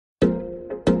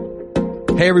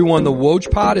Hey everyone, the Woj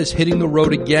Pod is hitting the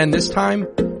road again. This time,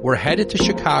 we're headed to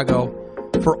Chicago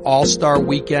for All-Star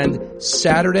Weekend,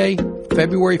 Saturday,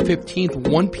 February 15th,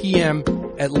 1 p.m.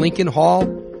 at Lincoln Hall.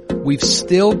 We've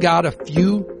still got a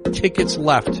few tickets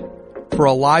left for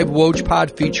a live Woj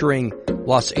Pod featuring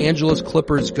Los Angeles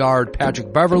Clippers guard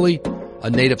Patrick Beverley,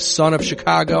 a native son of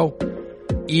Chicago,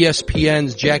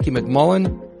 ESPN's Jackie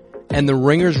McMullen, and the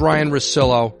Ringer's Ryan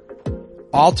Russillo,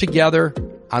 all together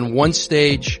on one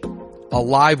stage, a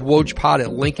live Woj Pod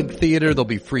at Lincoln Theater. There'll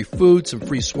be free food, some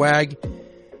free swag,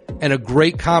 and a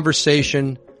great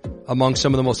conversation among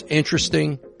some of the most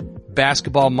interesting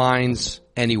basketball minds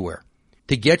anywhere.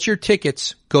 To get your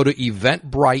tickets, go to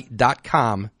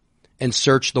eventbrite.com and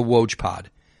search the Woj Pod.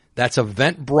 That's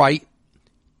Eventbrite,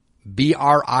 BRITE.com.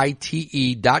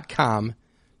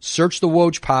 Search the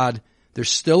Woj Pod. There's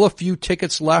still a few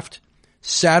tickets left.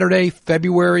 Saturday,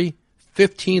 February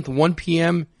 15th, 1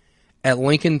 p.m. at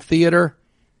Lincoln Theater.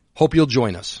 Hope you'll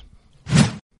join us.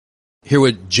 Here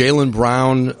with Jaylen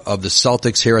Brown of the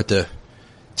Celtics here at the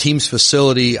team's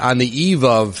facility on the eve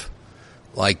of,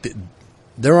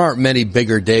 there aren't many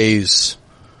bigger days,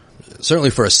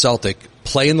 certainly for a Celtic,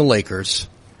 playing the Lakers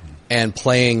and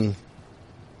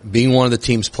being one of the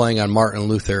teams playing on Martin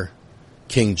Luther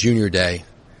King Jr. Day.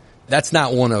 That's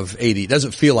not one of 80. It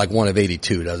doesn't feel like one of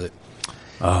 82, does it?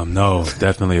 No,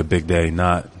 definitely a big day.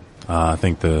 I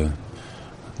think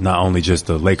not only just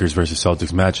the Lakers versus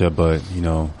Celtics matchup, but,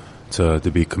 to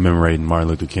be commemorating Martin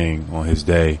Luther King on his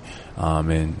day,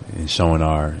 and showing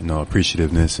our,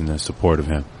 appreciativeness and the support of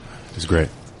him. It's great.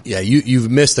 Yeah, you've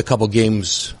missed a couple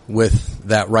games with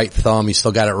that right thumb. You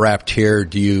still got it wrapped here.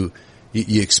 Do you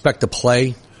expect to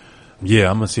play?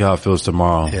 Yeah, I'm gonna see how it feels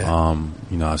tomorrow. Yeah.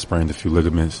 I sprained a few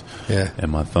ligaments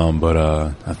in my thumb, but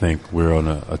I think we're on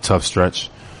a tough stretch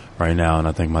right now, and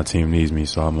I think my team needs me.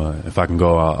 So if I can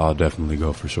go, I'll definitely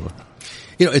go for sure.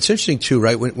 It's interesting too,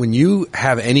 right? When you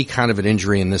have any kind of an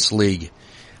injury in this league,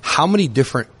 how many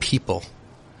different people,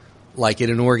 like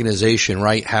in an organization,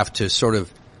 right, have to sort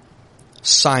of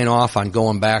sign off on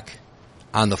going back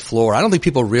on the floor? I don't think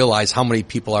people realize how many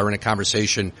people are in a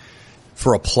conversation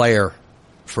for a player,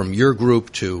 from your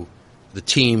group to the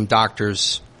team,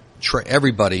 doctors,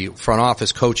 everybody, front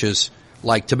office, coaches,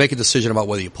 to make a decision about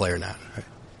whether you play or not. Right?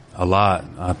 A lot.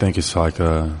 I think it's like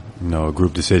a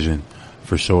group decision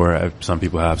for sure. Some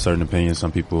people have certain opinions.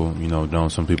 Some people, don't.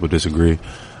 Some people disagree.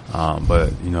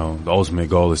 But the ultimate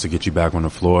goal is to get you back on the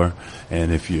floor.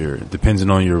 And if depending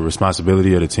on your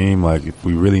responsibility of the team, if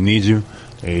we really need you,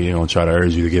 they're going to try to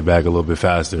urge you to get back a little bit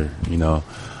faster, than,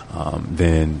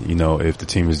 if the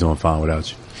team is doing fine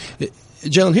without you.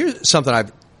 Jaylen, here's something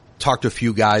I've talked to a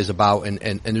few guys about,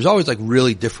 and there's always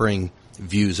really differing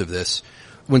views of this.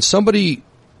 When somebody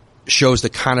shows the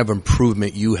kind of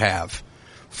improvement you have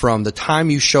from the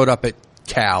time you showed up at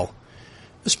Cal,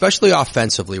 especially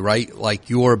offensively, right?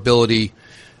 Your ability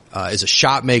as a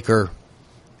shot maker,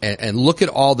 and look at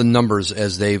all the numbers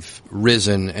as they've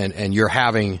risen, and you're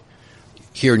having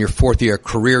here in your fourth year,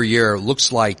 career year,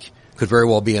 looks like could very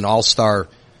well be an all-star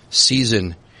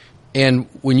season. And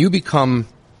when you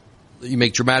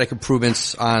make dramatic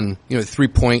improvements on,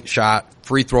 3-point shot,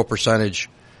 free throw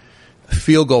percentage,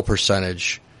 field goal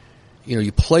percentage,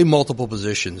 you play multiple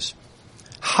positions.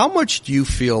 How much do you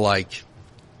feel like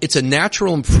it's a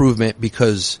natural improvement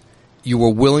because you were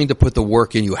willing to put the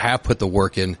work in, you have put the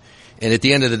work in, and at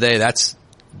the end of the day, that's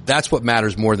what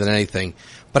matters more than anything.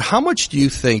 But how much do you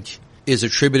think is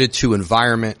attributed to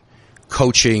environment,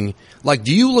 coaching?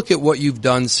 Do you look at what you've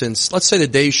done since, let's say, the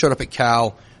day you showed up at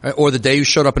Cal, or the day you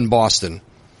showed up in Boston,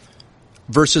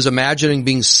 versus imagining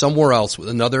being somewhere else with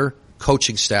another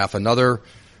coaching staff, another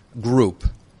group?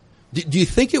 Do you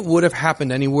think it would have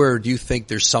happened anywhere, or do you think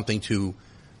there's something to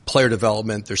player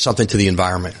development, there's something to the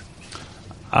environment?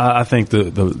 I think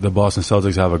the Boston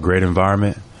Celtics have a great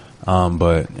environment,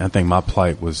 but I think my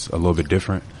plight was a little bit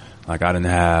different. I didn't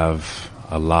have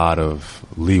a lot of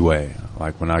leeway.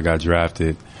 When I got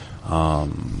drafted, I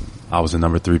was a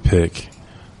number 3 pick,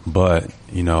 but,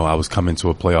 I was coming to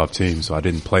a playoff team, so I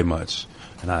didn't play much.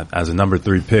 And as a number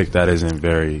 3 pick, that isn't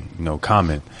very,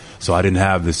 common. So I didn't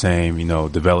have the same,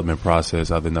 development process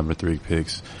other number 3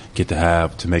 picks get to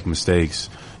have to make mistakes,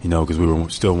 because we were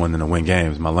still wanting to win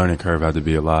games. My learning curve had to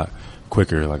be a lot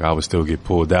quicker. I would still get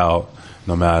pulled out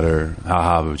no matter how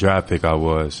high of a draft pick I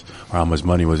was or how much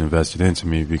money was invested into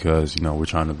me because, we're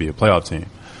trying to be a playoff team.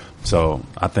 So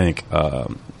I think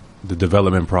the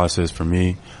development process for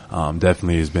me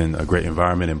definitely has been a great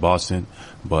environment in Boston.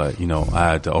 But,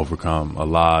 I had to overcome a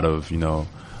lot of,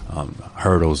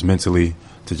 hurdles mentally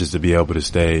to be able to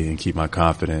stay and keep my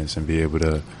confidence and be able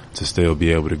to still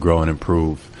be able to grow and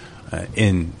improve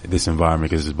in this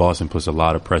environment, because Boston puts a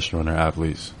lot of pressure on their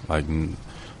athletes, like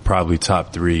probably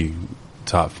top 3,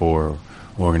 top 4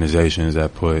 organizations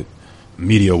that put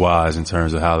media-wise in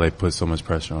terms of how they put so much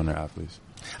pressure on their athletes.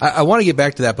 I want to get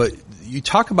back to that, but you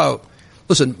talk about,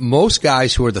 listen, most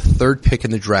guys who are the 3rd pick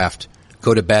in the draft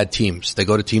go to bad teams. They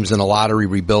go to teams in the lottery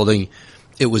rebuilding.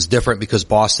 It was different because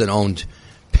Boston owned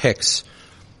picks.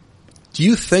 Do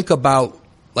you think about,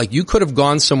 like, you could have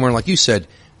gone somewhere, like you said,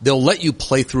 they'll let you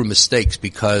play through mistakes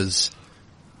because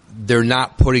they're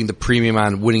not putting the premium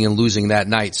on winning and losing that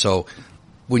night. So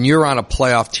when you're on a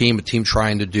playoff team, a team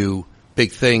trying to do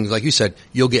big things, like you said,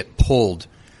 you'll get pulled.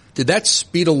 Did that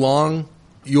speed along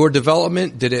your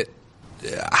development?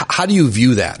 How do you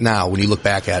view that now when you look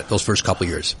back at those first couple of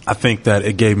years? I think that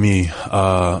it gave me, it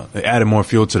added more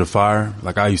fuel to the fire.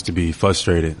 Like, I used to be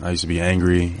frustrated. I used to be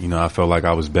angry. You know, I felt like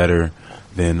I was better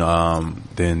than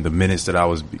the minutes that I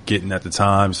was getting at the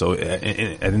time. So at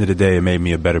the end of the day, it made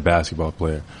me a better basketball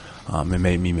player. It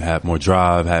made me have more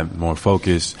drive, have more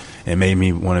focus. It made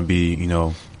me want to be, you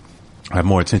know, have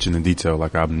more attention to detail.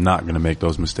 Like, I'm not going to make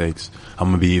those mistakes. I'm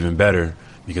going to be even better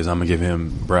because I'm going to give him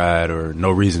Brad or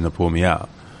no reason to pull me out,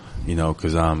 you know,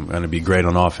 because I'm going to be great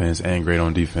on offense and great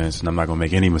on defense, and I'm not going to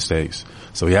make any mistakes.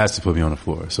 So he has to put me on the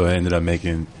floor. So it ended up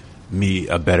making me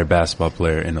a better basketball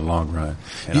player in the long run,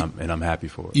 and I'm happy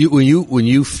for it. When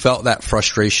you felt that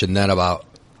frustration then about,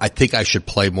 I think I should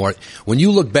play more, when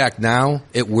you look back now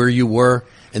at where you were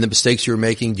and the mistakes you were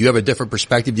making, do you have a different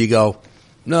perspective? Do you go,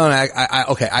 no,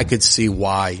 okay, I could see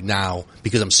why now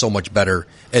because I'm so much better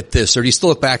at this? Or do you still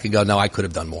look back and go, no, I could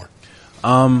have done more?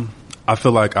 I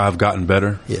feel like I've gotten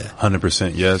better. Yeah.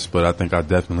 100% yes, but I think I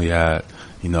definitely had,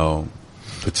 you know,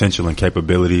 potential and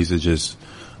capabilities. It's just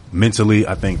mentally,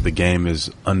 I think the game is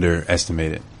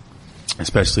underestimated,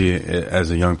 especially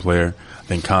as a young player. I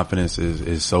think confidence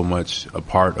is so much a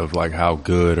part of like how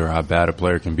good or how bad a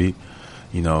player can be.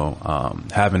 You know,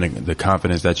 having the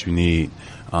confidence that you need,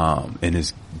 and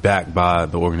is backed by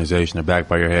the organization or backed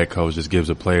by your head coach just gives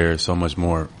a player so much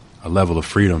more, a level of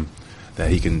freedom that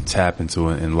he can tap into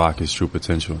and lock his true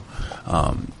potential.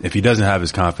 If he doesn't have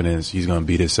his confidence, he's going to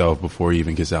beat himself before he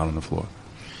even gets out on the floor.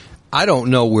 I don't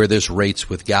know where this rates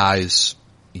with guys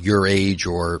your age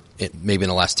or maybe in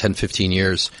the last 10, 15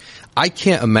 years. I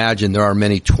can't imagine there are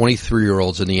many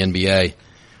 23-year-olds in the NBA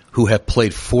who have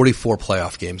played 44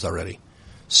 playoff games already.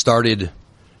 Started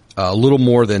a little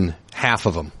more than half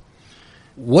of them.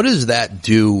 What does that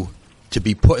do to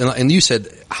be put, and you said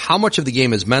how much of the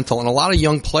game is mental, and a lot of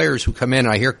young players who come in,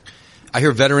 and I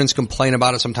hear veterans complain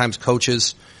about it, sometimes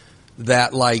coaches,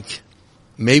 that like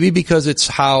maybe because it's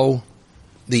how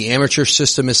the amateur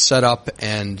system is set up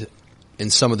and in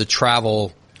some of the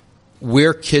travel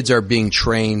where kids are being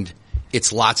trained,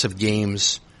 it's lots of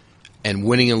games and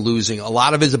winning and losing. A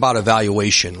lot of it is about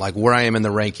evaluation, like where I am in the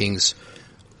rankings,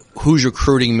 who's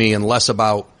recruiting me, and less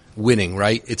about winning,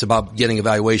 right? It's about getting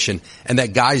evaluation, and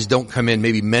that guys don't come in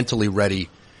maybe mentally ready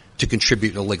to contribute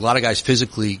to the league. A lot of guys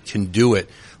physically can do it.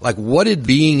 Like, what did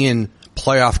being in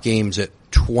playoff games at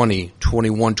 20,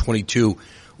 21, 22,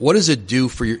 what does it do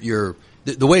for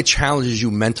the way it challenges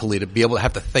you mentally to be able to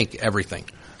have to think everything?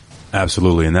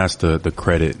 Absolutely, and that's the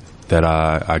credit that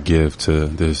I give to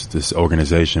this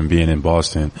organization being in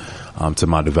Boston, to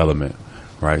my development,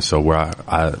 right? So where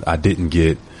I didn't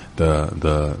get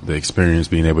the experience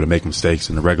being able to make mistakes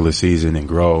in the regular season and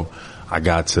grow, I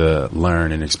got to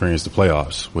learn and experience the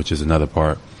playoffs, which is another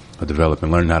part of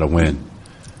development, learning how to win,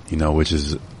 you know, which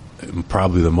is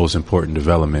probably the most important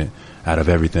development out of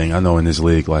everything. I know in this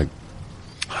league, like,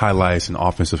 highlights and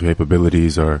offensive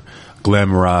capabilities are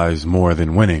glamorized more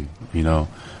than winning, you know.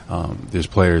 There's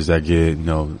players that get, you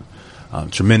know,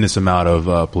 tremendous amount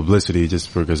of publicity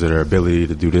just because of their ability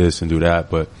to do this and do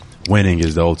that, but winning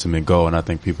is the ultimate goal, and I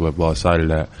think people have lost sight of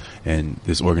that. And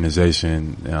this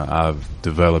organization, I've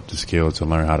developed the skill to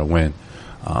learn how to win.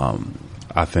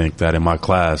 I think that in my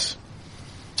class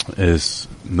is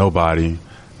nobody,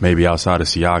 maybe outside of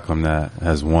Siakam, that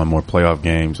has won more playoff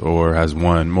games or has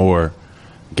won more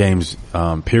games,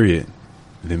 period,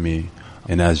 than me.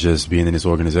 And that's just being in this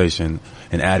organization,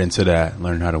 and adding to that,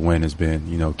 learning how to win has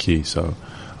been, you know, key. So,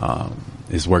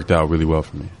 it's worked out really well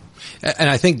for me. And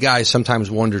I think guys sometimes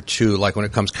wonder too, like when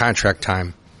it comes contract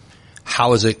time,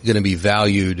 how is it going to be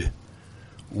valued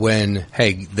when,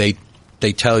 hey,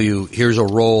 they tell you here's a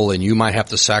role and you might have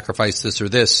to sacrifice this or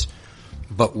this,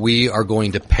 but we are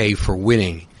going to pay for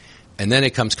winning. And then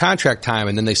it comes contract time,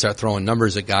 and then they start throwing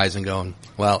numbers at guys and going,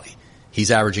 well,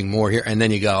 he's averaging more here. And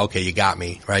then you go, okay, you got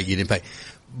me, right? You didn't pay.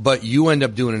 But you end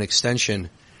up doing an extension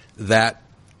that,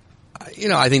 you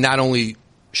know, I think not only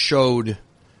showed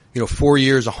 4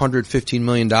 years, $115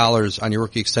 million on your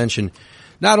rookie extension,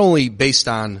 not only based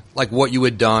on like what you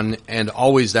had done, and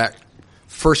always that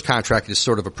first contract is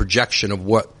sort of a projection of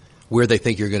where they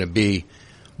think you're going to be,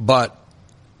 but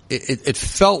it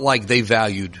felt like they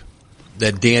valued,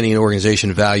 that Danny and the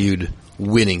organization valued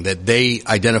winning, that they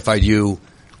identified you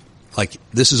like,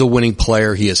 this is a winning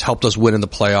player. He has helped us win in the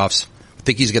playoffs. I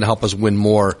think he's going to help us win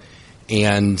more.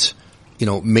 And,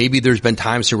 maybe there's been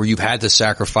times here where you've had to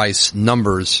sacrifice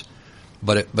numbers,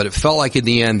 but it felt like in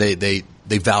the end they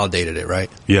validated it, right?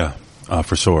 Yeah,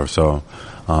 for sure. So,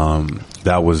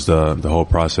 that was the whole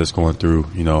process going through,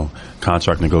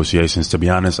 contract negotiations. To be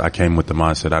honest, I came with the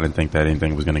mindset I didn't think that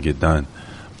anything was going to get done.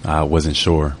 I wasn't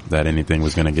sure that anything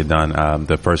was going to get done.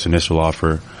 The first initial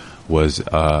offer was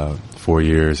 4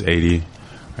 years, 80,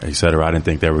 et cetera. I didn't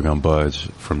think they were going to budge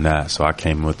from that. So I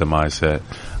came with the mindset.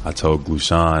 I told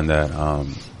Glushan that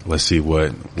let's see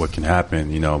what can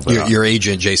happen, But your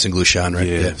agent, Jason Glushan, right?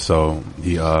 Yeah. So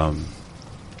he,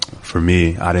 for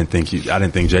me, I didn't think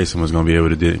Jason was going to be able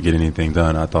to get anything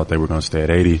done. I thought they were going to stay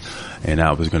at 80, and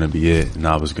that was going to be it. And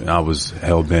I was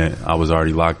hell bent. I was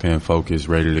already locked in, focused,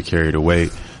 ready to carry the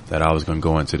weight that I was going to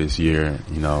go into this year,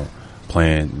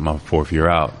 playing my fourth year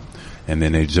out. And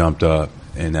then they jumped up,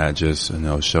 and that just,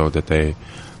 showed that they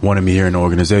wanted me here in the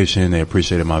organization. They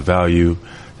appreciated my value.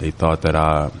 They thought that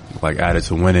I added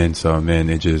to winning. So then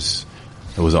it was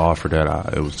an offer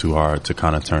that it was too hard to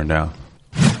kind of turn down.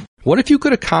 What if you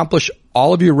could accomplish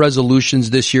all of your resolutions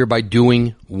this year by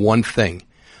doing one thing?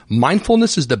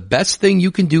 Mindfulness is the best thing you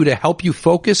can do to help you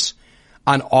focus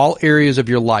on all areas of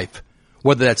your life,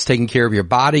 whether that's taking care of your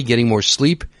body, getting more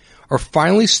sleep, or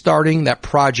finally starting that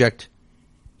project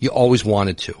you always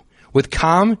wanted to. With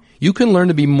Calm, you can learn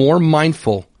to be more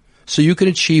mindful so you can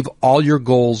achieve all your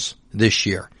goals this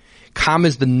year. Calm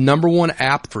is the #1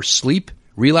 app for sleep,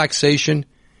 relaxation,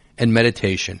 and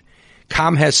meditation.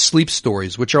 Calm has sleep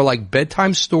stories, which are like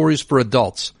bedtime stories for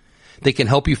adults. They can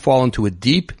help you fall into a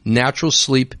deep, natural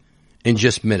sleep in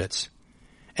just minutes.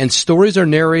 And stories are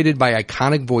narrated by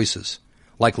iconic voices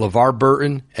like LeVar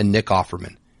Burton and Nick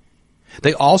Offerman.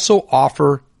 They also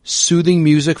offer soothing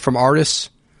music from artists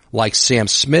like Sam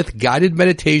Smith, guided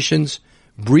meditations,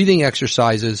 breathing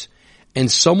exercises, and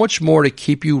so much more to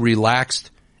keep you relaxed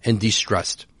and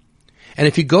de-stressed. And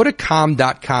if you go to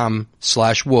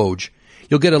calm.com/Woj,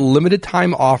 you'll get a limited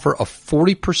time offer of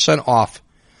 40% off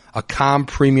a Calm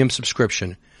premium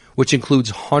subscription, which includes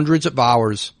hundreds of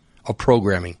hours of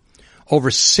programming. Over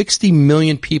 60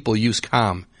 million people use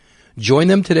Calm. Join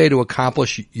them today to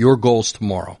accomplish your goals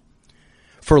tomorrow.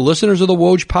 For listeners of the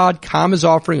Woj Pod, Calm is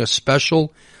offering a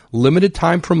special limited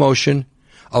time promotion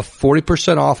of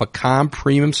 40% off a Calm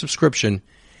premium subscription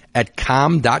at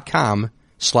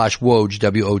calm.com/Woj,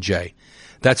 W-O-J.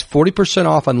 That's 40%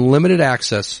 off unlimited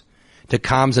access to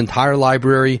Calm's entire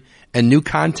library, and new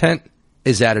content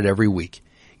is added every week.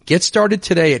 Get started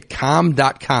today at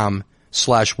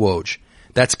calm.com/Woj.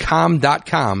 That's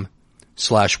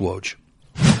calm.com/Woj.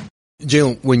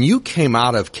 Jaylen, when you came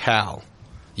out of Cal,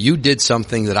 you did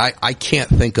something that I can't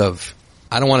think of.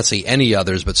 I don't want to say any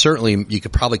others, but certainly you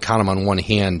could probably count them on one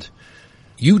hand.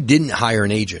 You didn't hire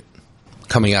an agent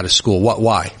coming out of school.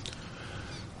 Why?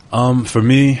 For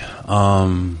me,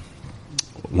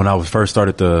 when I first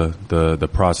started the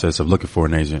process of looking for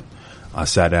an agent, I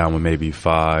sat down with maybe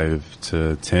 5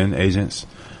 to 10 agents,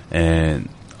 and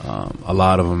a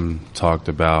lot of them talked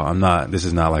about, this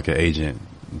is not like an agent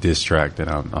diss track that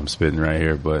I'm spitting right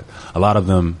here, but a lot of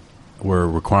them were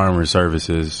requiring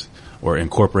services or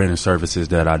incorporating services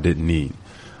that I didn't need.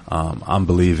 I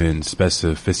believe in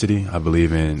specificity. I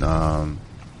believe in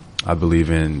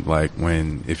like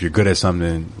if you're good at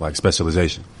something, like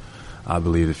specialization. I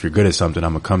believe if you're good at something,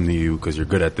 I'm gonna come to you because you're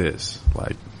good at this.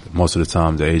 Like most of the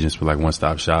time, the agents were like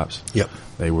one-stop shops. Yep.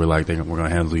 They were like, we're gonna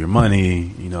handle your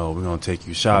money. We're gonna take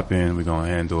you shopping. We're gonna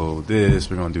handle this.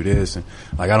 We're gonna do this. And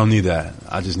like, I don't need that.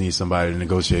 I just need somebody to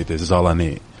negotiate this. That's all I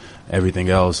need. Everything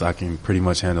else, I can pretty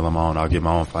much handle on my own. I'll get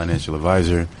my own financial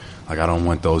advisor. Like, I don't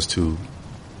want those two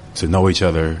to know each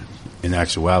other in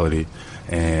actuality.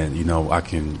 And, I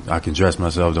can dress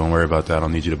myself. Don't worry about that. I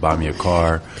don't need you to buy me a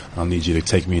car. I don't need you to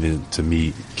take me to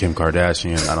meet Kim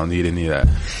Kardashian. I don't need any of that.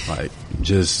 Like,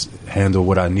 just handle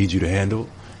what I need you to handle,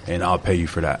 and I'll pay you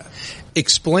for that.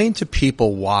 Explain to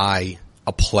people why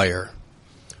a player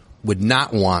would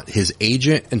not want his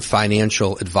agent and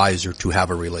financial advisor to have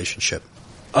a relationship.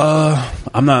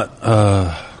 I'm not,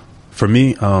 for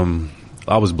me,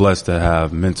 I was blessed to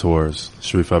have mentors,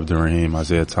 Sharif Abdurrahim,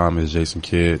 Isaiah Thomas, Jason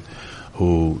Kidd,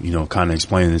 who, kind of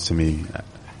explained this to me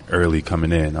early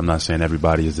coming in. I'm not saying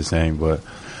everybody is the same, but,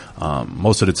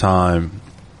 most of the time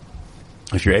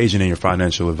if your agent and your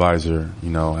financial advisor,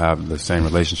 have the same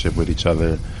relationship with each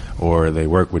other or they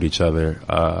work with each other,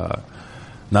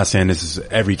 not saying this is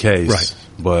every case, right,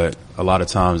 but a lot of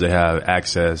times they have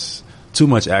too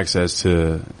much access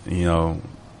to,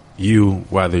 you,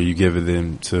 whether you give it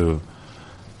them to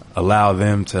allow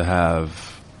them to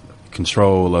have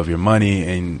control of your money.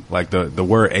 And like the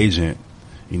word agent,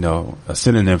 a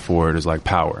synonym for it is like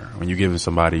power. When you're giving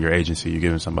somebody your agency, you're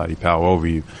giving somebody power over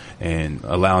you and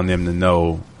allowing them to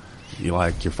know,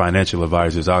 your financial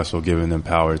advisor is also giving them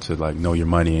power to like know your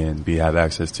money and have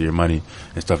access to your money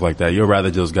and stuff like that. You'd rather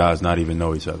those guys not even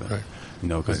know each other, right,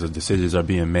 because the decisions are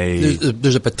being made.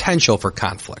 There's a potential for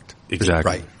conflict.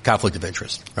 Exactly. Right. Conflict of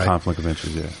interest. Right. Conflict of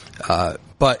interest, yeah.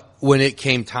 But when it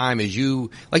came time, like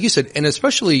you said, and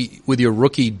especially with your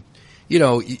rookie,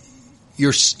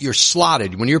 you're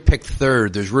slotted. When you're picked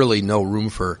third, there's really no room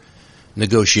for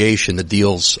negotiation. The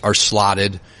deals are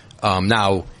slotted.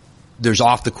 Now there's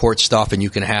off the court stuff and you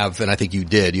can have, and I think you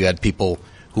had people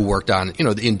who worked on,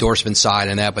 the endorsement side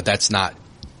and that, but that's not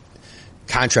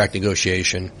contract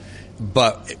negotiation.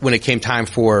 But when it came time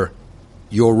for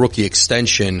your rookie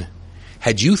extension,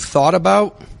 had you thought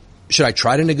about, should I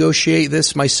try to negotiate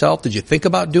this myself? Did you think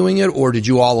about doing it, or did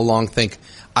you all along think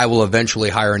I will eventually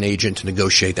hire an agent to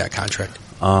negotiate that contract?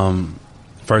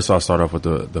 First I'll start off with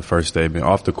the first statement.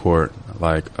 Off the court,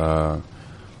 I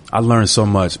learned so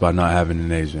much by not having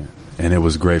an agent, and it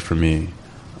was great for me.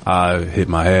 I hit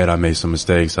my head, I made some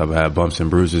mistakes, I've had bumps and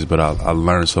bruises, but I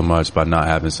learned so much by not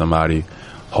having somebody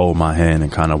hold my hand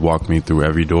and kind of walk me through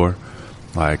every door.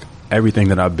 Like, everything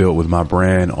that I built with my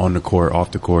brand, on the court,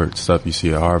 off the court, stuff you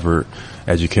see at Harvard,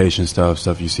 education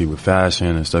stuff you see with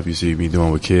fashion, and stuff you see me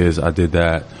doing with kids, I did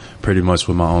that pretty much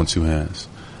with my own two hands.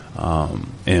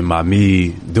 And by me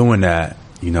doing that,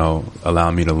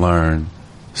 allowed me to learn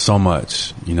so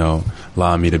much,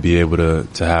 allowing me to be able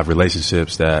to have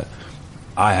relationships that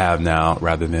I have now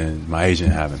rather than my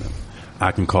agent having them.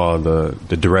 I can call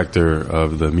the director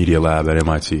of the media lab at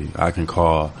MIT. I can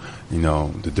call,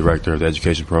 the director of the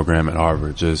education program at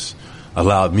Harvard. Just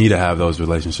allowed me to have those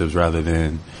relationships rather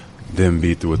than them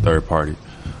be through a third party.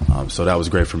 So that was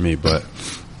great for me. But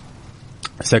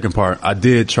second part, I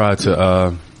did try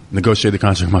to negotiate the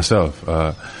contract myself.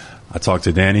 I talked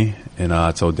to Danny and I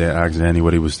asked Danny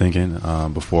what he was thinking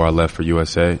before I left for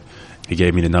USA. He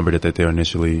gave me the number that they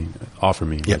initially offered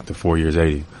me, like the 4 years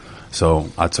 80. So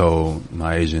I told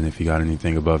my agent if he got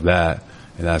anything above that,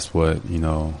 and that's what, we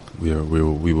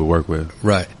would work with.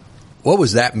 Right. What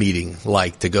was that meeting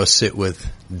like to go sit with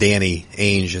Danny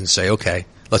Ainge and say, okay,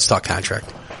 let's talk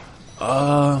contract?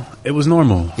 It was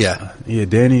normal. Yeah. Yeah,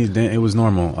 Danny, it was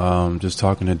normal. Just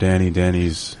talking to Danny.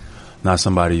 Danny's not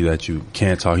somebody that you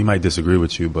can't talk. He might disagree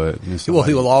with you, but he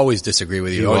will always disagree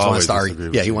with you. He always wants to argue.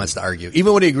 Yeah, he wants to argue.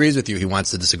 Even when he agrees with you, he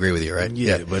wants to disagree with you, right?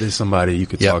 Yeah, but it's somebody you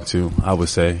could talk to, I would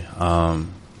say.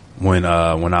 When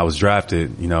I was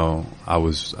drafted, I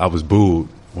was booed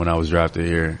when I was drafted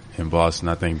here in Boston.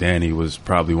 I think Danny was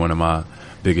probably one of my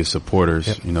biggest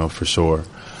supporters, for sure.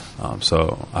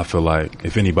 So I feel like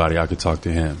if anybody, I could talk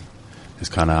to him. It's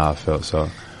kind of how I felt. So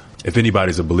if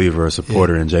anybody's a believer, a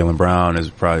supporter, and Jaylen Brown is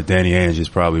probably, Danny Ainge is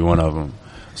probably one of them.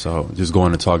 So just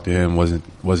going to talk to him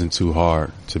wasn't too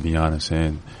hard, to be honest.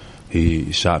 And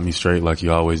he shot me straight like he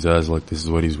always does. Like, this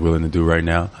is what he's willing to do right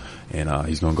now. And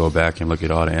he's going to go back and look at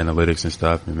all the analytics and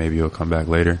stuff, and maybe he'll come back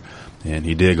later. And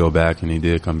he did go back, and he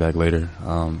did come back later.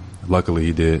 Luckily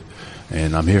he did.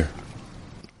 And I'm here.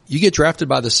 You get drafted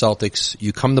by the Celtics.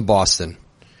 You come to Boston.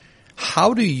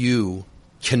 How do you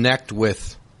connect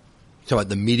with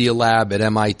the media lab at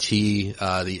MIT,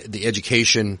 the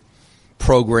education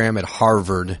program at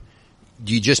Harvard?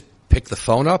 Do you just pick the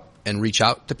phone up and reach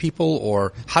out to people,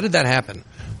 or how did that happen?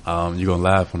 You're going to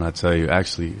laugh when I tell you,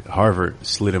 actually, Harvard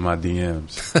slid in my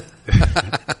DMs.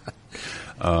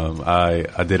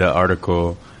 I did an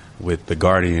article with The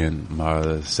Guardian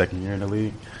my second year in the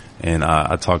league, and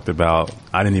I talked about,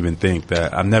 I didn't even think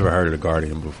that, I've never heard of The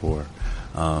Guardian before.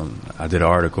 I did an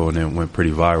article and it went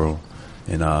pretty viral.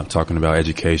 And talking about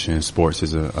education, sports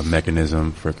is a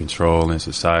mechanism for control in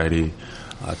society.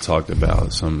 I talked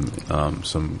about some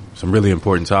really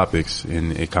important topics,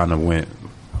 and it kind of went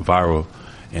viral.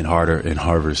 And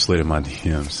Harvard slid in my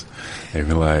DMs. They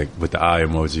were like, with the eye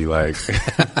emoji, like,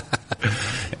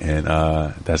 and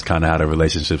that's kind of how the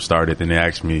relationship started. Then they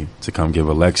asked me to come give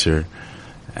a lecture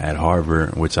at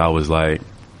Harvard, which I was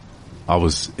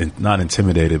not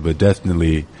intimidated, but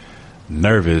definitely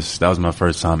nervous. That was my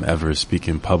first time ever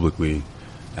speaking publicly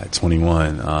at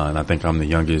 21. And I think I'm the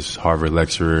youngest Harvard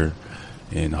lecturer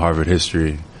in Harvard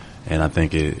history. And I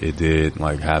think it did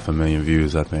like 500,000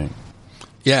 views, I think.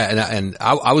 Yeah. And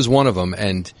I was one of them.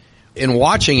 And In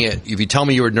watching it, if you tell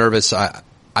me you were nervous, I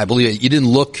believe it. You didn't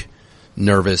look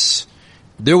nervous.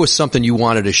 There was something you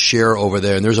wanted to share over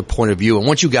there, and there's a point of view. And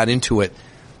once you got into it,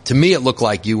 to me, it looked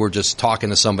like you were just talking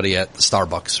to somebody at the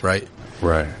Starbucks, right?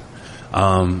 Right.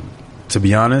 To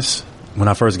be honest, when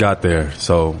I first got there,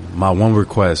 so my one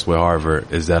request with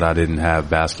Harvard is that I didn't have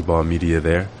basketball media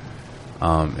there.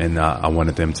 And I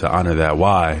wanted them to honor that.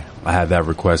 Why I had that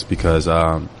request? Because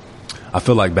I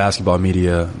feel like basketball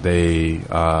media, they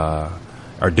are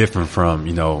different from,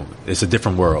 it's a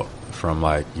different world from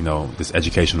like, this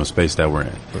educational space that we're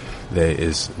in.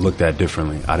 It's looked at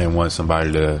differently. I didn't want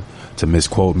somebody to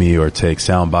misquote me or take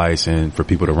sound bites and for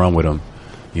people to run with them,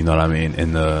 you know what I mean,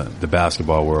 in the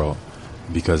basketball world,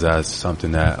 because that's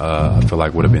something that I feel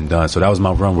like would have been done. So that was my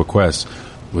one request,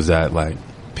 was that like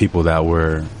people that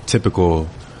were typical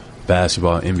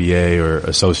basketball, NBA or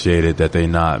associated, that they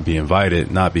not be invited,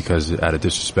 not because out of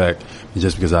disrespect,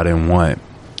 just because I didn't want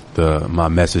my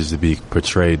message to be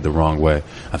portrayed the wrong way.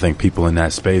 I think people in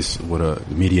that space the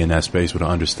media in that space would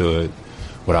have understood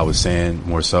what I was saying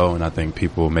more so, and I think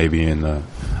people maybe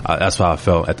that's how I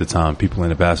felt at the time. People in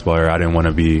the basketball area, I didn't want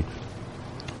to be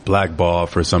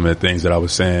blackballed for some of the things that I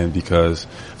was saying, because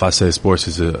if I said sports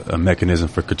is a mechanism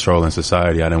for controlling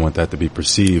society, I didn't want that to be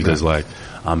perceived as like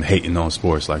I'm hating on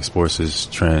sports. Like sports has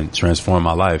transformed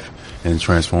my life and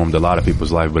transformed a lot of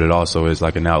people's life, but it also is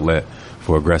like an outlet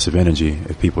for aggressive energy.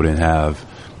 If people didn't have,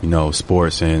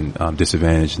 sports in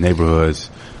disadvantaged neighborhoods,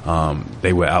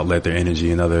 they would outlet their energy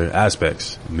in other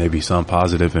aspects, maybe some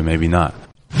positive and maybe not.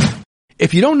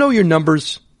 If you don't know your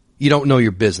numbers, you don't know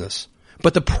your business.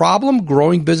 But the problem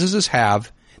growing businesses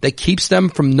have that keeps them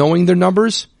from knowing their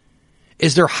numbers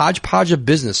is their hodgepodge of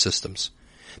business systems.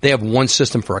 They have one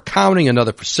system for accounting,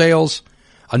 another for sales,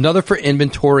 another for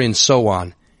inventory, and so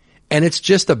on. And it's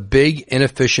just a big,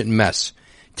 inefficient mess,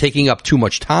 taking up too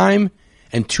much time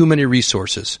and too many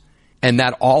resources. And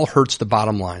that all hurts the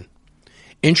bottom line.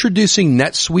 Introducing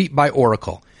NetSuite by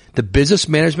Oracle, the business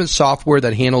management software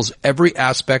that handles every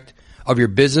aspect of your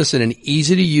business in an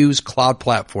easy-to-use cloud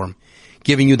platform,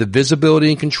 giving you the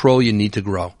visibility and control you need to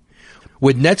grow.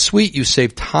 With NetSuite, you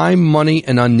save time, money,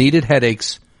 and unneeded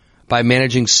headaches by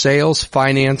managing sales,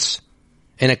 finance,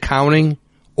 and accounting,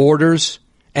 orders,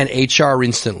 and HR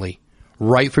instantly,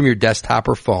 right from your desktop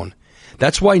or phone.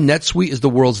 That's why NetSuite is the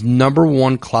world's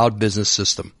 #1 cloud business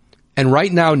system. And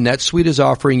right now, NetSuite is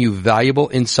offering you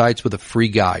valuable insights with a free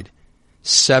guide.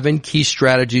 7 key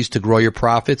strategies to grow your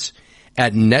profits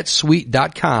at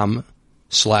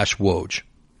netsuite.com/Woj.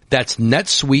 That's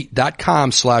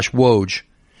netsuite.com/Woj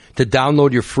to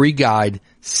download your free guide,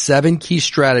 7 key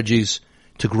strategies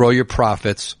to grow your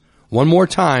profits. One more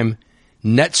time,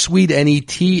 NetSuite,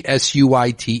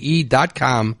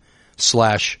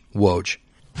 netsuite.com/Woj.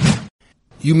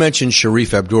 You mentioned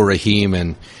Sharif Abdur-Rahim,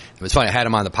 and it's funny, I had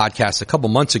him on the podcast a couple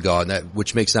months ago,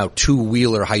 which makes now 2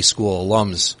 Wheeler High School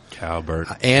alums. Calbert.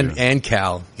 And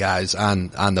Cal, guys,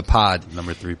 on the pod.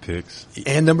 Number 3 picks.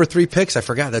 And number 3 picks, I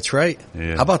forgot, that's right.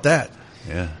 Yeah. How about that?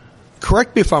 Yeah.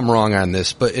 Correct me if I'm wrong on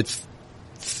this, but it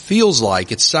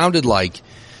sounded like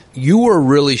you were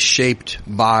really shaped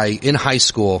in high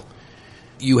school,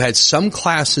 you had some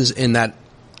classes in that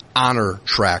honor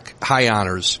track, high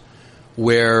honors,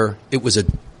 where it was a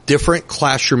different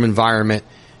classroom environment,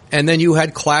 and then you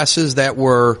had classes that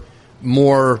were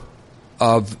more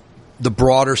of the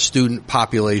broader student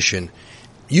population.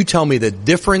 You tell me the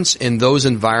difference in those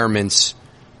environments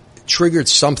triggered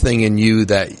something in you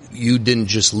that you didn't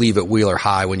just leave at Wheeler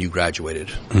High when you graduated,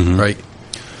 right?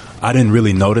 I didn't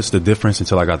really notice the difference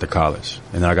until I got to college,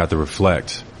 and I got to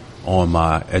reflect on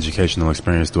my educational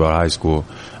experience throughout high school.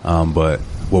 But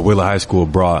what Wheeler High School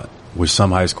brought, which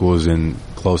some high schools in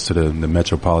close to the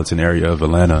metropolitan area of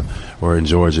Atlanta or in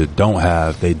Georgia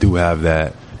they do have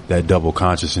that double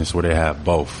consciousness where they have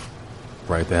both,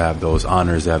 right? They have those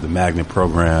honors, they have the magnet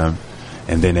program,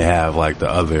 and then they have like the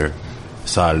other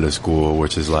side of the school,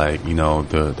 which is like,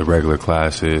 the regular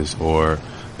classes or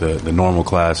the normal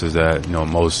classes that,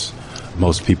 most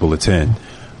people attend.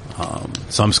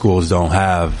 Some schools don't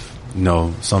have,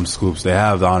 some schools, they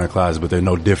have the honor classes, but they're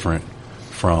no different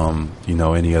from,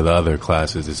 any of the other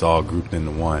classes. It's all grouped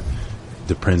into one.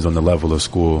 Depends on the level of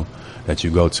school that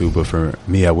you go to. But for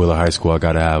me at Wheeler High School, I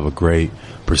got to have a great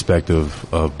perspective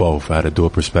of both. I had a dual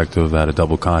perspective, I had a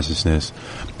double consciousness,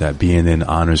 that being in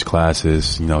honors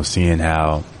classes, seeing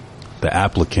how the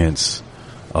applicants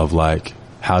of like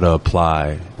how to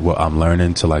apply what I'm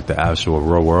learning to like the actual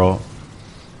real world.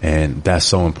 And that's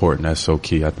so important. That's so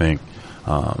key. I think,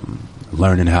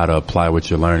 learning how to apply what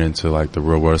you're learning to like the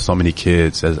real world. So many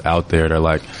kids out there, they're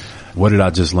like, what did I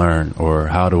just learn, or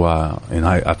how do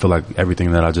I feel like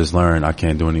everything that I just learned, I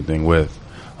can't do anything with.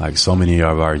 Like, so many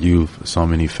of our youth, so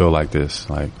many feel like this,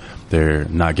 like they're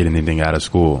not getting anything out of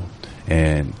school.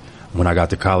 And when I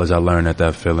got to college, I learned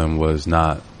that feeling was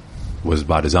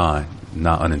by design,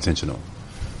 not unintentional,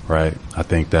 right? I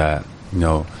think that,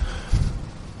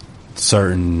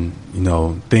 certain,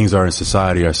 things are in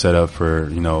society are set up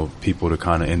for, people to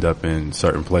kind of end up in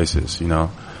certain places,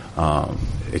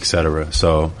 et cetera.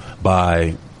 So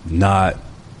by not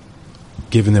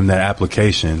giving them that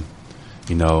application,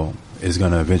 is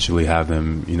going to eventually have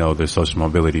them, their social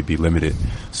mobility be limited.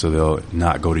 So they'll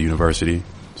not go to university.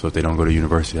 So if they don't go to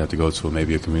university, they have to go to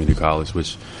maybe a community college,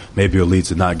 which maybe will lead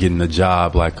to not getting a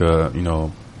job like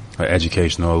an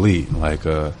educational elite, like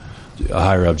a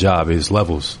higher up job. It's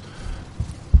levels.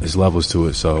 There's levels to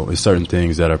it. So it's certain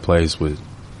things that are placed with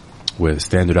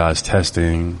standardized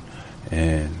testing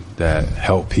and that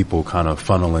help people kind of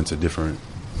funnel into different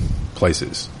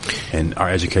places. And our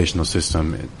educational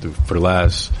system for the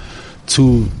last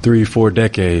 2, 3, 4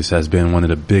 decades has been one of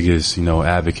the biggest,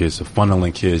 advocates of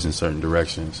funneling kids in certain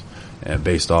directions and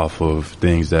based off of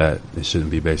things that it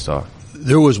shouldn't be based off.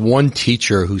 There was one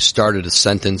teacher who started a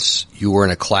sentence. You were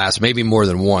in a class, maybe more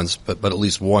than once, but at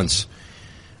least once,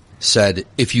 said,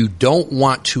 if you don't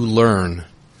want to learn,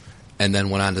 and then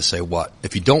went on to say what?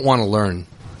 If you don't want to learn,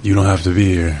 you don't have to be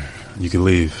here. You can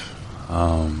leave.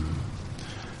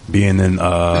 Being in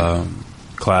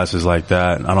classes like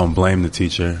that, I don't blame the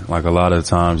teacher. Like, a lot of the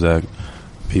times that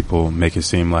people make it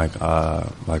seem like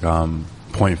I'm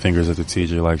pointing fingers at the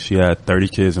teacher. Like, she had 30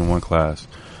 kids in one class,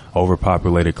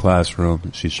 overpopulated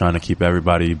classroom. She's trying to keep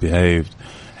everybody behaved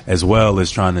as well as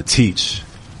trying to teach.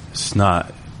 It's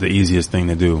not the easiest thing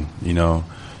to do.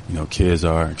 Kids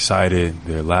are excited,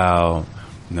 they're loud,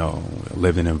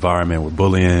 lived in an environment where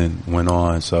bullying went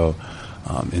on. So,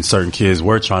 and certain kids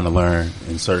were trying to learn,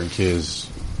 and certain kids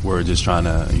were just trying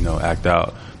to, act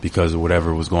out because of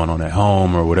whatever was going on at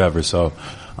home or whatever. So,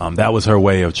 that was her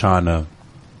way of trying to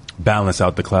balance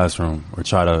out the classroom or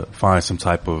try to find some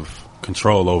type of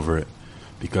control over it,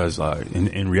 because,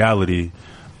 in reality,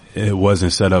 it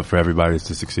wasn't set up for everybody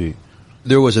to succeed.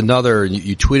 There was another,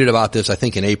 you tweeted about this, I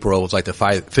think in April, it was like the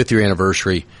 5th year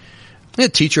anniversary. The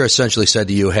teacher essentially said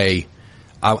to you, hey,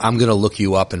 I'm going to look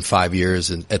you up in 5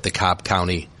 years at the Cobb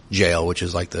County Jail, which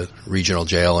is like the regional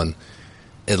jail in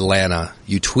Atlanta.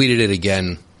 You tweeted it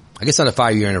again, I guess on the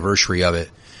 5-year anniversary of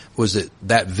it. Was it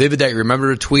that vivid that you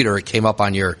remember the tweet, or it came up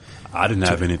on your... I didn't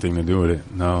have anything to do with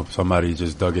it. No, somebody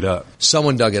just dug it up.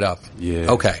 Someone dug it up?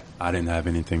 Yeah. Okay. I didn't have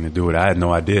anything to do with it. I had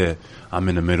no idea. I'm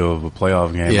in the middle of a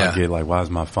playoff game. Yeah. I get like, why is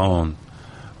my phone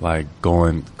like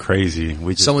going crazy?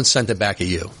 Someone sent it back at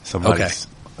you. Somebody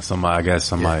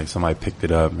picked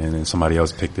it up, and then somebody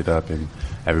else picked it up, and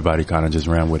everybody kind of just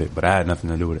ran with it. But I had nothing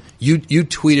to do with it. You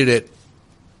tweeted it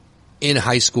in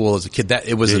high school as a kid. That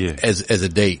it was as a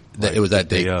date. That like, it was that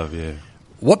date. Yeah.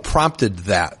 What prompted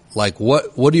that? Like,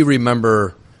 what do you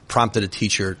remember prompted a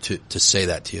teacher to say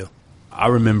that to you? I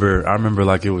remember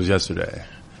like it was yesterday.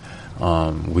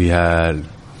 We had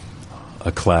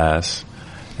a class,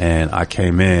 and I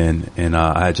came in, and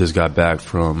I had just got back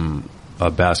from a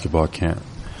basketball camp.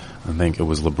 I think it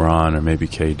was LeBron or maybe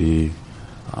KD.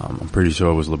 I'm pretty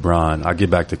sure it was LeBron. I get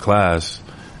back to class.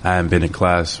 I hadn't been in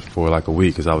class for like a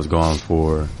week because I was gone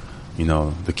for,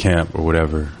 the camp or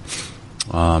whatever.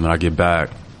 And I get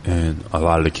back, and a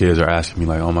lot of the kids are asking me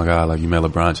like, oh my God, like you met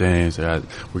LeBron James.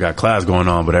 We got class going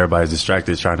on, but everybody's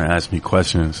distracted trying to ask me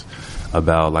questions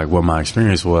about like what my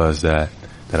experience was that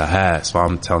I had. So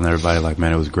I'm telling everybody like,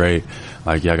 man, it was great.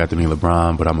 Like, yeah, I got to meet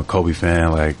LeBron, but I'm a Kobe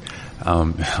fan. Like,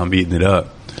 I'm eating it up.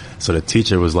 So the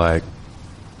teacher was like,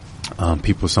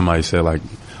 somebody said like,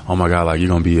 oh my God, like you're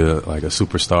going to be a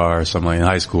superstar or something like in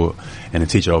high school. And the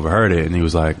teacher overheard it, and he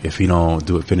was like, if he don't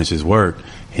finish his work,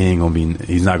 he's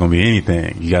not going to be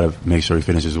anything. You got to make sure he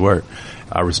finishes work.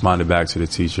 I responded back to the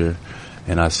teacher,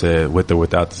 and I said, with or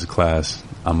without this class,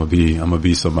 I'm going to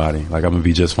be somebody. Like, I'm going to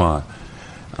be just fine.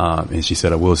 And she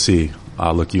said, we'll see.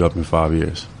 I'll look you up in 5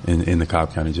 years in the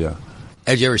Cobb County Jail.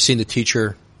 Have you ever seen the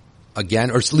teacher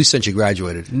again, or at least since you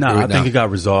graduated? No, I think it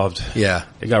got resolved. Yeah.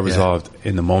 It got resolved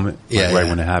in the moment, right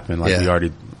when it happened. Like,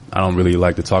 I don't really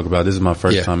like to talk about it. This is my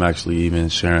first time actually even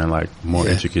sharing like more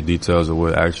intricate details of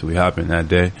what actually happened that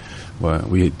day. But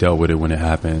we dealt with it when it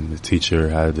happened. The teacher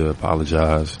had to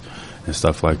apologize and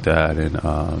stuff like that.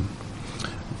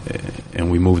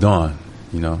 And we moved on,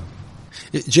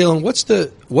 Jaylen,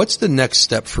 what's the next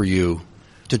step for you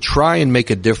to try and make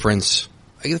a difference,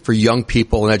 I guess, for young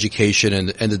people in education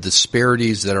and the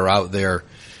disparities that are out there?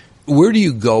 Where do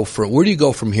you go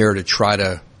from here to try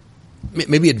to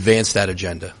maybe advance that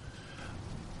agenda?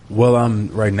 Well,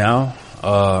 right now,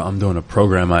 I'm doing a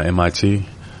program at MIT,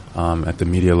 at the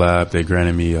Media Lab. They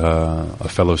granted me a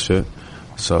fellowship.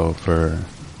 So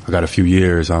I got a few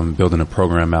years, I'm building a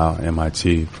program out at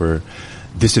MIT for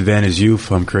disadvantaged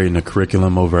youth. I'm creating a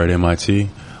curriculum over at MIT,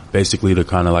 basically to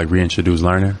kind of like reintroduce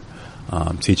learning,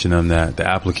 teaching them that the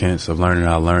applicants of learning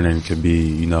how learning could be,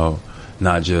 you know,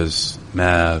 not just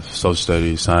math, social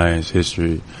studies, science,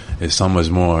 history. It's so much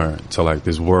more to like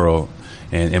this world,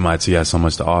 and MIT has so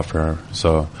much to offer.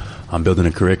 So I'm building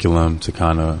a curriculum to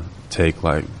kind of take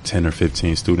like 10 or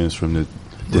 15 students from the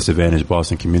disadvantaged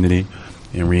Boston community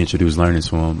and reintroduce learning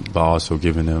to them, by also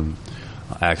giving them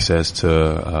access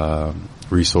to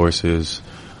resources,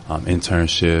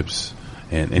 internships,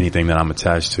 and anything that I'm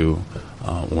attached to,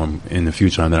 or in the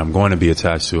future that I'm going to be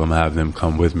attached to. I'm going to have them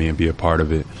come with me and be a part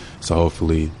of it. So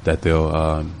hopefully that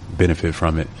they'll benefit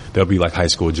from it. They'll be like high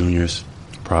school juniors,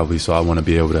 probably. So I want to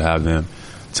be able to have them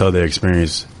tell their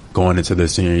experience going into their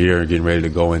senior year and getting ready to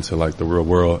go into like the real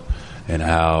world, and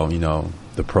how, you know,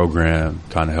 the program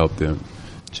kind of helped them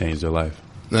change their life.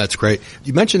 That's great.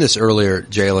 You mentioned this earlier,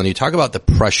 Jaylen. You talk about the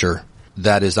pressure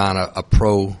that is on a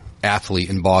pro athlete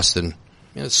in Boston.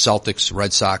 You know, Celtics,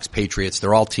 Red Sox, Patriots,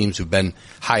 they're all teams who've been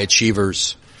high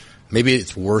achievers. Maybe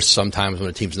it's worse sometimes when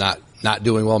a team's not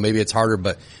doing well. Maybe it's harder,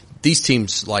 but these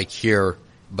teams like here,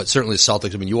 but certainly the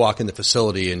Celtics, I mean, you walk in the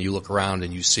facility and you look around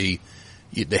and you see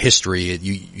the history.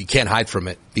 You can't hide from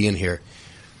it being here.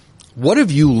 What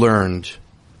have you learned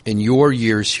in your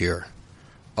years here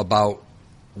about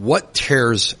what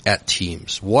tears at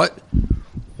teams? What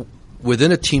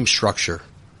within a team structure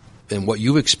and what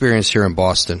you've experienced here in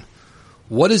Boston,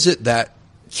 what is it that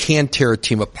can tear a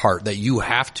team apart that you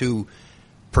have to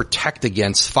protect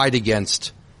against, fight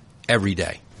against every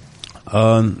day?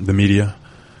 The media,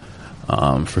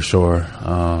 for sure.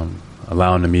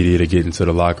 Allowing the media to get into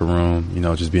the locker room, you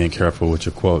know, just being careful with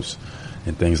your quotes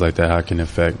and things like that, how it can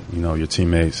affect, you know, your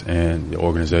teammates and your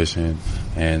organization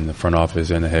and the front office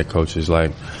and the head coaches.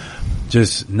 Like,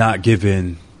 just not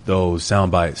giving those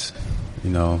sound bites,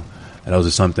 you know. And those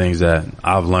are some things that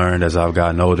I've learned as I've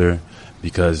gotten older,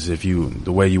 because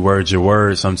the way you word your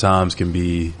words sometimes can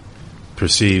be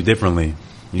perceived differently.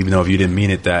 Even though if you didn't mean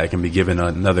it that, it can be given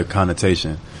another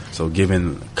connotation. So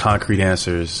giving concrete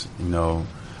answers, you know,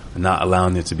 not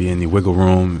allowing it to be any wiggle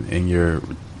room in your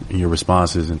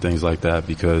responses and things like that,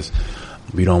 because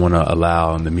we don't want to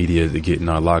allow the media to get in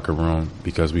our locker room,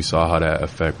 because we saw how that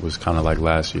effect was kind of like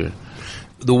last year.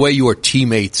 The way your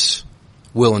teammates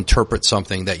will interpret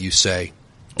something that you say.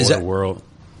 Is that the world?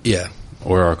 Yeah.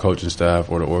 Or our coaching staff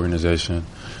or the organization.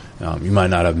 You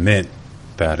might not have meant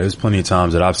that. There's plenty of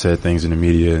times that I've said things in the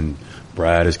media and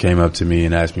Brad has came up to me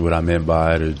and asked me what I meant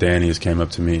by it, or Danny has came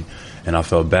up to me and I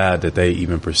felt bad that they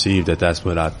even perceived that that's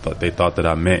what I thought. They thought that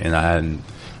I meant, and I hadn't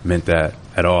meant that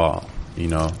at all, you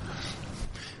know.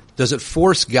 Does it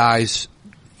force guys,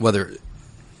 whether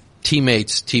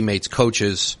teammates,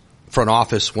 coaches, front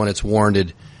office, when it's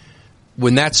warranted,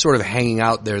 when that's sort of hanging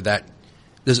out there, that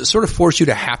does it sort of force you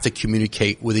to have to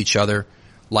communicate with each other?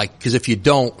 Like, because if you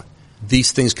don't,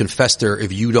 these things can fester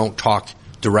if you don't talk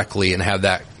directly and have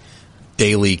that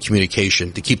daily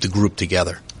communication to keep the group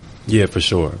together. Yeah, for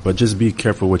sure. But just be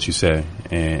careful what you say,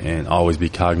 and always be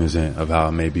cognizant of how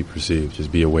it may be perceived.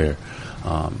 Just be aware.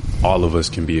 All of us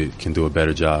can do a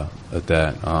better job at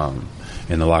that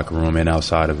in the locker room and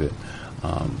outside of it.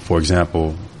 For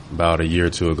example, about a year or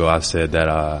two ago, I said that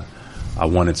I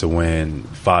wanted to win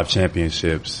 5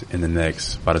 championships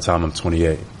by the time I'm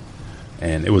 28.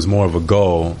 And it was more of a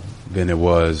goal than it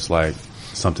was like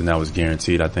something that was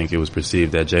guaranteed. I think it was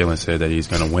perceived that Jaylen said that he's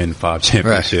going to win 5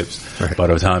 championships right. By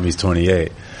the time he's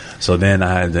 28. So then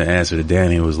I had to answer to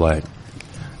Danny. It was like,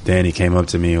 Danny came up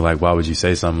to me like, why would you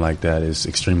say something like that? It's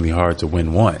extremely hard to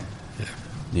win one. Yeah.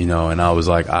 You know, and I was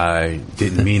like, I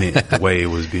didn't mean it the way it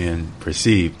was being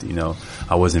perceived. You know,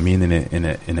 I wasn't meaning it in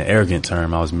an arrogant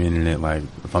term. I was meaning it like,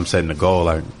 if I'm setting a goal,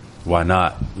 like, why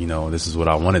not? You know, this is what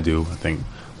I want to do. I think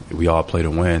we all play to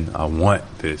win. I want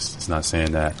this. It's not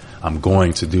saying that I'm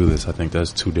going to do this. I think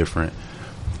that's two different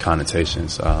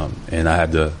connotations. And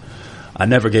I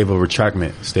never gave a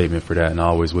retractment statement for that, and I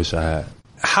always wish I had.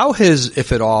 How has,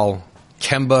 if at all,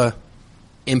 Kemba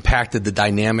impacted the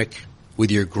dynamic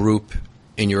with your group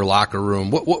in your locker room?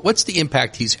 What's the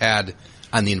impact he's had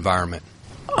on the environment?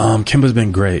 Kemba's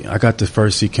been great. I got to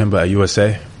first see Kemba at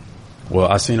USA.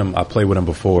 Well, I played with him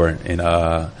before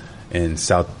in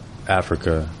South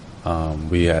Africa.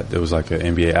 There was like an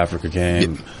NBA Africa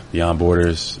game, yep. Beyond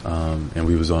Borders, and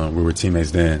we were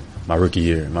teammates then, my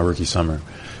rookie summer.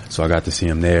 So I got to see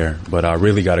him there, but I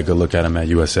really got a good look at him at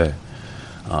USA.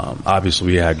 Obviously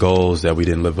we had goals that we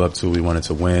didn't live up to. We wanted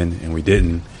to win and we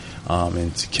didn't.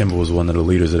 And Kemba was one of the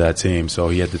leaders of that team, so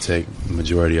he had to take the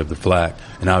majority of the flack.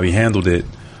 And how he handled it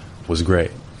was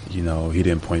great. You know, he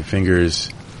didn't point fingers.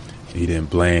 He didn't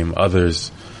blame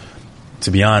others.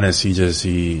 To be honest, he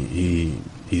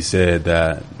said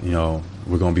that, you know,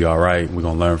 we're going to be all right. We're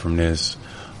going to learn from this.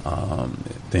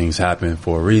 Things happen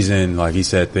for a reason. Like, he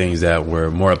said things that were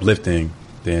more uplifting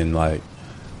than, like,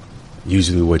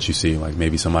 usually what you see. Like,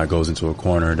 maybe somebody goes into a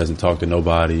corner, doesn't talk to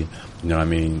nobody. You know what I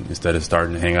mean? Instead of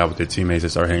starting to hang out with their teammates, they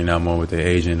start hanging out more with their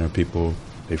agent or people,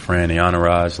 their friend, their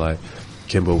entourage. Like,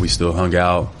 Kemba, we still hung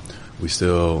out. We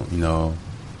still, you know,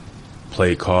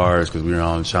 played cards because we were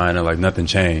out in China. Like, nothing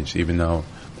changed, even though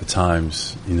the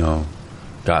times, you know,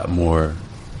 got more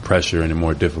pressure and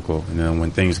more difficult. And then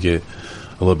when things get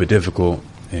a little bit difficult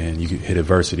and you hit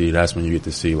adversity, that's when you get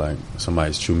to see, like,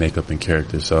 somebody's true makeup and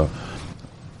character. So,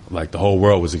 like, the whole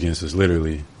world was against us,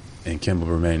 literally, and Kemba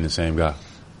remained the same guy.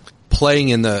 Playing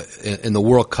in the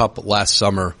World Cup last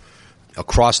summer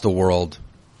across the world,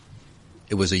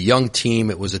 it was a young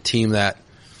team. It was a team that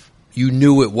you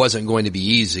knew it wasn't going to be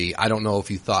easy. I don't know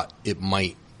if you thought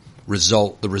the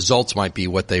results might be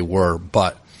what they were,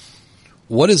 but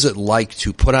what is it like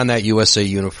to put on that USA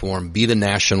uniform, be the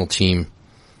national team,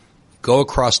 go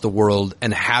across the world,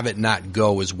 and have it not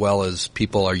go as well as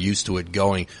people are used to it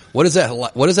going? What is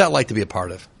that like to be a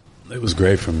part of? It was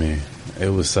great for me. It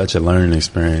was such a learning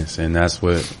experience, and that's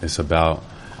what it's about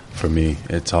for me.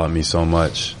 It taught me so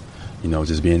much, you know,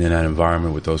 just being in that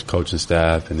environment with those coaching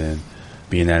staff, and then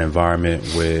being in that environment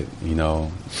with, you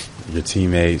know, your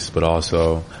teammates, but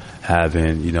also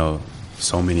having, you know,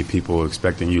 so many people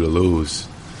expecting you to lose,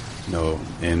 you know,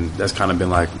 and that's kind of been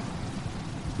like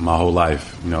my whole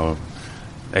life. You know,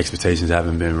 expectations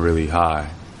haven't been really high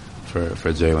for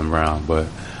Jaylen Brown, but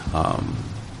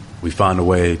we found a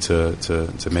way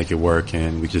to make it work,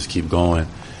 and we just keep going.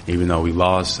 Even though we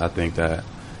lost, I think that,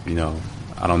 you know,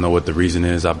 I don't know what the reason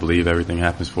is. I believe everything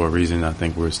happens for a reason. I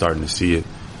think we're starting to see it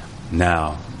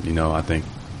now. You know, I think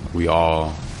we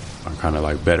all are kind of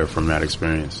like better from that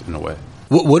experience in a way.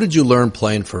 What did you learn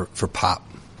playing for Pop?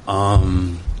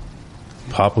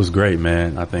 Pop was great,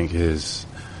 man. I think his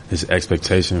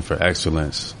expectation for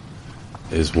excellence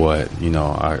is what, you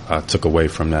know, I took away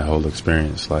from that whole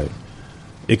experience. Like,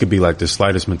 it could be like the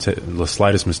slightest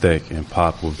mistake, and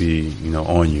Pop will be, you know,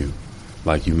 on you.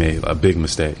 Like, you made a big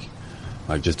mistake.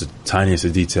 Like, just the tiniest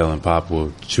of detail, and Pop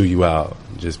will chew you out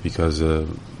just because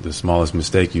of the smallest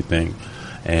mistake you think.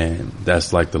 And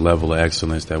that's like the level of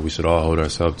excellence that we should all hold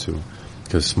ourselves to,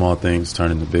 because small things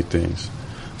turn into big things.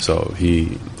 So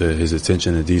his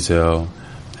attention to detail,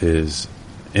 his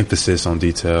emphasis on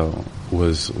detail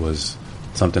was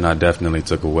something I definitely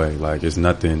took away. Like, it's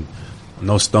nothing,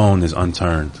 no stone is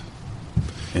unturned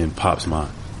in Pop's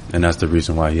mind. And that's the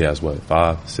reason why he has,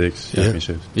 5, 6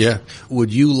 championships? Yeah.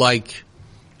 Would you like,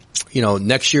 you know,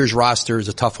 next year's roster is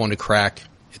a tough one to crack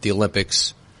at the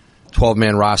Olympics,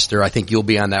 12-man roster. I think you'll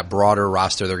be on that broader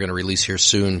roster they're going to release here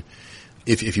soon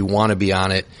if you want to be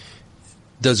on it.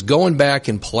 Does going back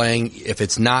and playing, if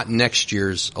it's not next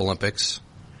year's Olympics,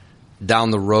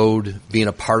 down the road, being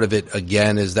a part of it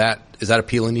again, is that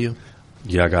appealing to you?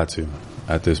 Yeah, I got to.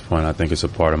 At this point, I think it's a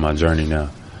part of my journey now.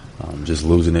 Just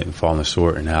losing it and falling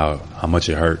short, and how much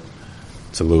it hurt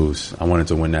to lose. I wanted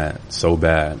to win that so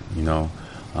bad, you know.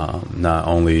 Not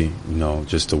only, you know,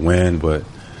 just to win, but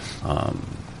I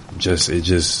just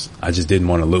didn't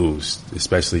want to lose,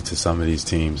 especially to some of these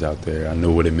teams out there. I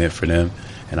knew what it meant for them,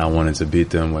 and I wanted to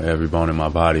beat them with every bone in my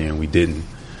body, and we didn't.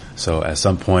 So at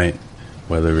some point,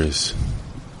 whether it's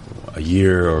a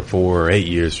year or 4 or 8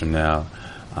 years from now,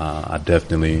 I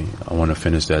want to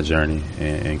finish that journey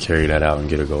and carry that out and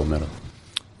get a gold medal.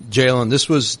 Jaylen, this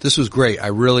was great. I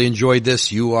really enjoyed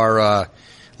this. You are,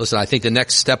 listen, I think the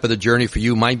next step of the journey for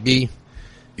you might be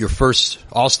your first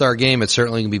All-Star game. It's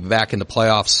certainly going to be back in the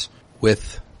playoffs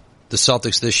with the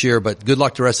Celtics this year, but good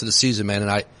luck the rest of the season, man,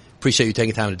 and I appreciate you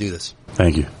taking time to do this.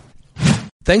 Thank you.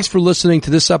 Thanks for listening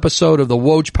to this episode of the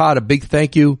Woj Pod. A big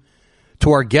thank you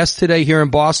to our guest today here in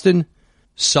Boston,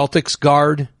 Celtics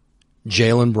guard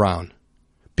Jaylen Brown.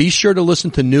 Be sure to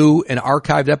listen to new and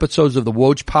archived episodes of the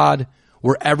Woj Pod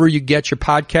wherever you get your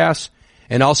podcasts,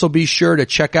 and also be sure to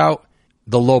check out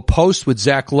The Low Post with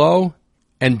Zach Lowe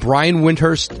and Brian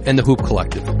Windhurst and the Hoop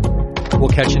Collective. We'll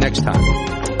catch you next time.